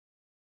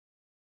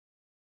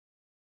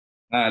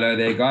Hello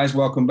there, guys.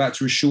 Welcome back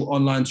to a short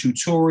online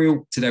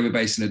tutorial. Today we're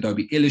based in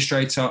Adobe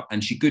Illustrator,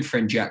 and your good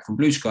friend Jack from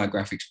Blue Sky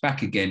Graphics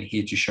back again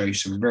here to show you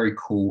some very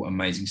cool,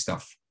 amazing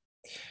stuff.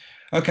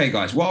 Okay,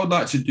 guys, what I'd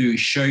like to do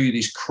is show you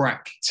this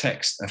crack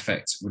text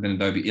effect within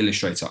Adobe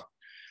Illustrator.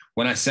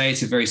 When I say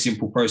it's a very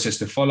simple process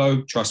to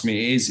follow, trust me,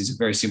 it is. It's a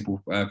very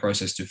simple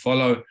process to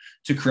follow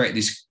to create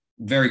this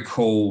very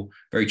cool,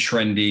 very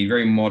trendy,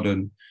 very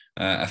modern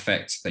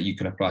effect that you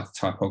can apply to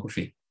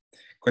typography.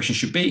 Question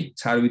should be,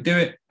 how do we do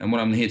it? And what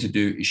I'm here to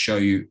do is show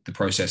you the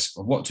process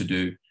of what to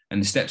do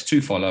and the steps to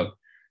follow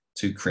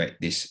to create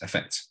this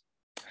effect.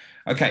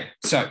 Okay,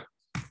 so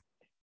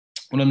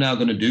what I'm now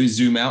going to do is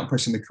zoom out,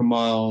 pressing the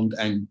Command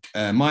and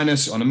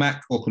minus on a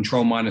Mac or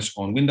Control minus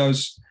on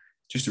Windows,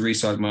 just to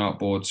resize my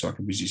artboard so I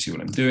can visually see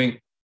what I'm doing.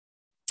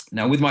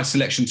 Now with my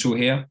selection tool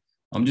here,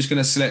 I'm just going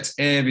to select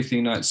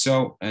everything like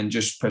so and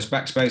just press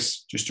backspace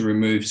just to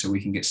remove so we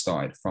can get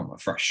started from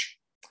afresh.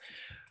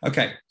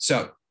 Okay,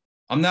 so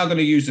I'm now going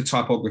to use the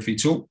typography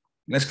tool.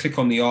 Let's click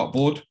on the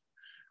artboard.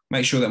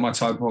 Make sure that my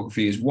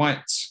typography is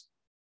white.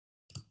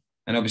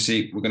 And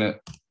obviously we're going to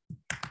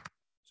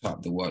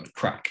type the word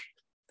crack.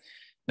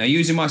 Now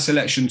using my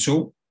selection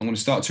tool, I'm going to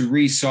start to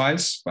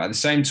resize, but at the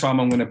same time,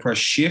 I'm going to press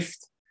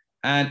Shift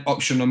and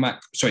Option on Mac,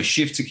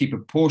 Shift to keep it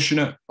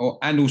proportionate,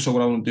 and also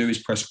what I want to do is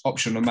press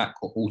Option on Mac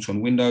or Alt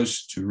on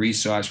Windows to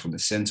resize from the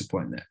center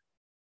point there.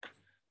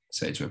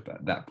 Say to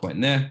about that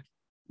point there.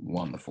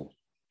 Wonderful.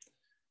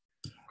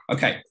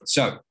 Okay,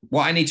 so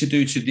what I need to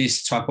do to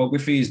this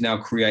typography is now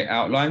create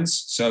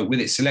outlines. So with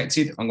it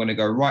selected, I'm going to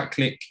go right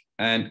click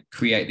and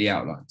create the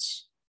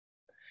outlines.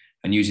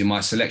 And using my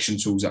selection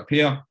tools up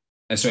here,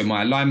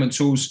 my alignment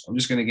tools, I'm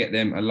just going to get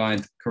them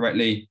aligned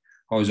correctly,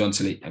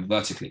 horizontally and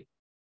vertically.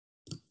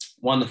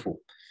 Wonderful.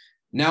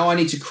 Now I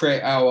need to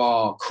create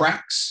our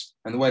cracks.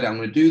 And the way that I'm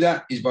going to do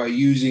that is by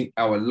using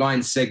our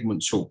line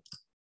segment tool.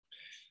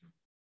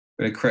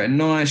 I'm going to create a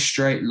nice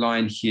straight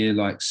line here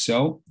like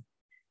so,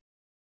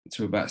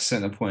 to about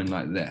center point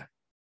like there.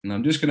 And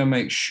I'm just going to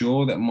make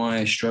sure that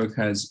my stroke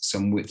has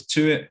some width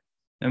to it.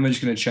 And we're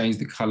just going to change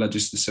the color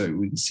just so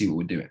we can see what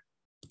we're doing.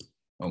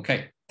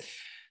 Okay.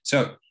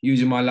 So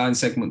using my line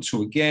segment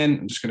tool again,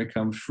 I'm just going to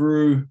come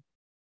through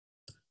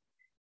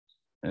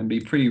and be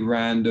pretty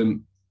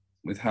random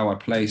with how I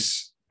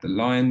place the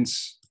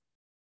lines,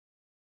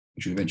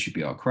 which will eventually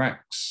be our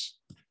cracks.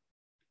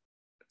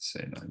 Let's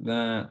say like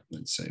that.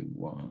 Let's say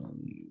one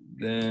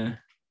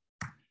there.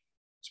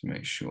 Let's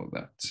make sure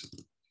that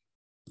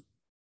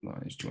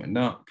lines joined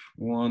up.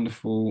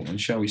 Wonderful. And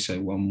shall we say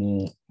one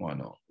more? Why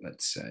not?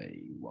 Let's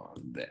say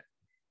one there.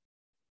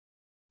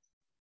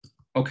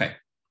 Okay.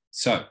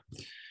 So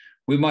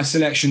with my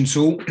selection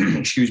tool,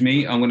 excuse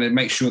me, I'm going to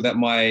make sure that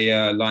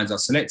my lines are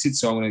selected.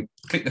 So I'm going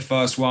to click the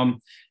first one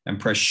and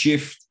press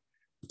Shift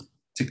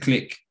to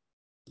click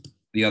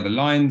the other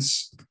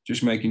lines,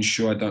 just making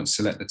sure I don't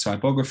select the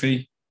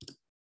typography.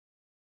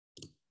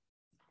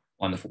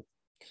 Wonderful.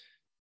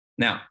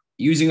 Now,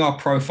 using our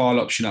profile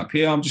option up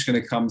here, I'm just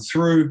going to come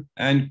through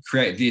and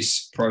create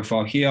this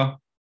profile here,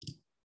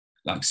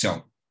 like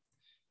so.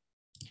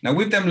 Now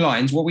with them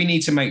lines, what we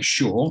need to make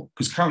sure,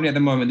 because currently at the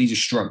moment, these are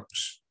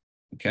strokes.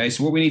 Okay,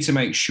 so what we need to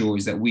make sure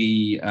is that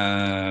we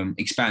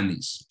expand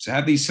these. So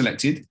have these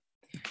selected.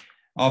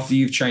 After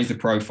you've changed the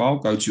profile,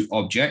 go to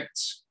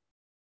Object,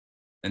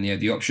 and you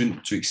have the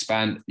option to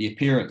expand the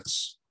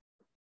appearance.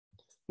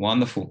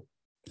 Wonderful.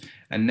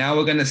 And now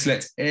we're going to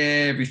select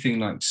everything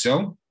like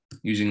so,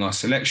 using our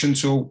selection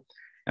tool,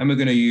 and we're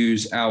going to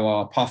use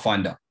our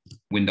Pathfinder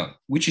window,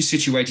 which is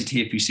situated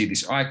here. If you see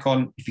this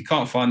icon, if you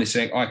can't find this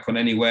icon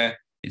anywhere,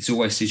 it's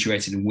always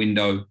situated in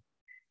Window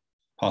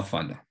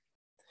Pathfinder.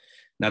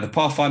 Now, the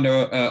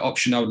Pathfinder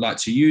option I would like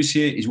to use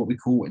here is what we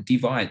call a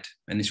divide,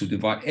 and this will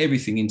divide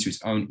everything into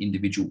its own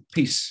individual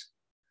piece.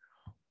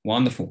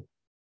 Wonderful.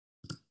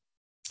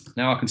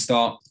 Now I can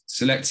start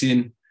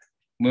selecting.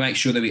 We'll make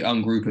sure that we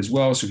ungroup as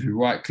well. So if you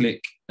right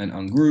click and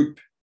ungroup,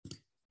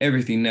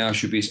 everything now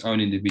should be its own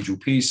individual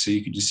piece. So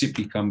you can just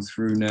simply come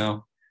through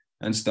now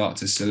and start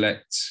to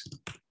select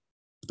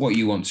what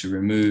you want to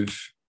remove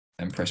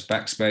and press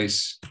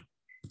backspace.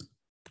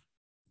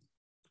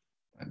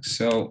 Like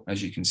so,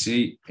 as you can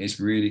see, it's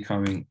really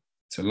coming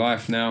to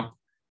life now.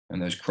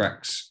 And those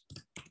cracks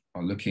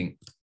are looking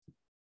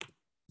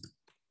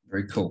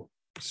very cool.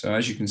 So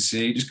as you can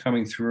see, just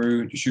coming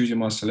through, just using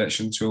my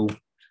selection tool,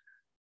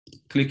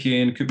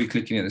 clicking, could be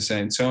clicking at the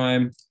same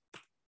time.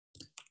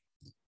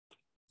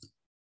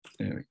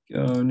 There we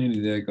go, nearly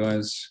there,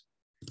 guys.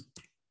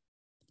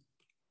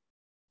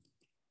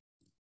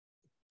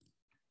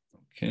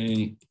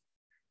 Okay.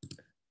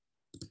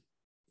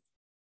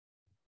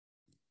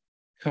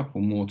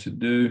 Couple more to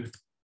do.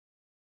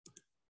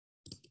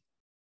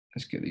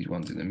 Let's get these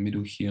ones in the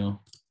middle here.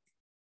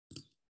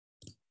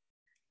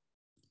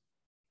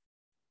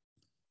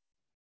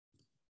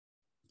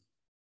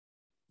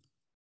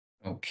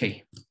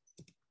 Okay.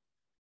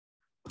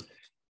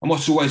 And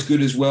what's always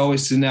good as well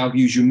is to now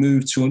use your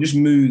move tool and just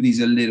move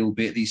these a little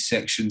bit, these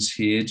sections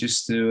here,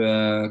 just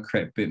to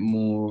create a bit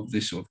more of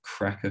this sort of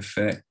crack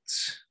effect.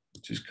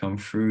 just come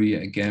through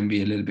yet again,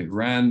 be a little bit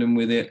random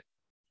with it.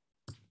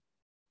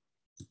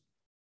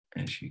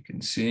 As you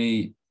can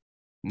see,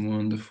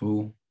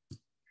 wonderful.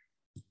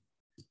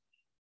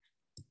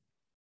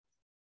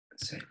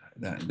 Say like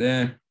that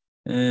there.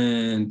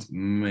 And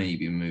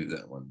maybe move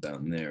that one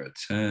down there a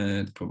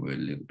tad, probably a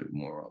little bit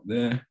more up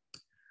there.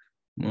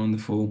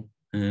 Wonderful.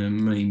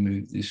 And may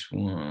move this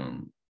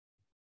one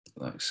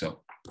like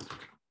so.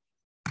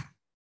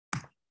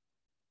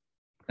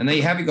 And there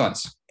you have it,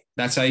 guys.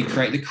 That's how you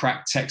create the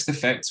cracked text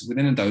effect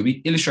within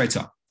Adobe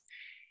Illustrator.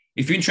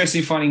 If you're interested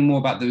in finding more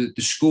about the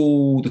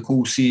school, the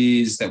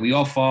courses that we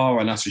offer,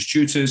 and us as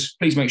tutors,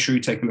 please make sure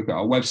you take a look at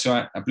our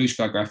website at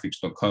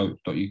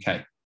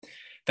blueskygraphics.co.uk.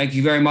 Thank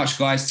you very much,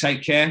 guys.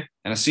 Take care,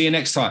 and I'll see you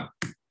next time.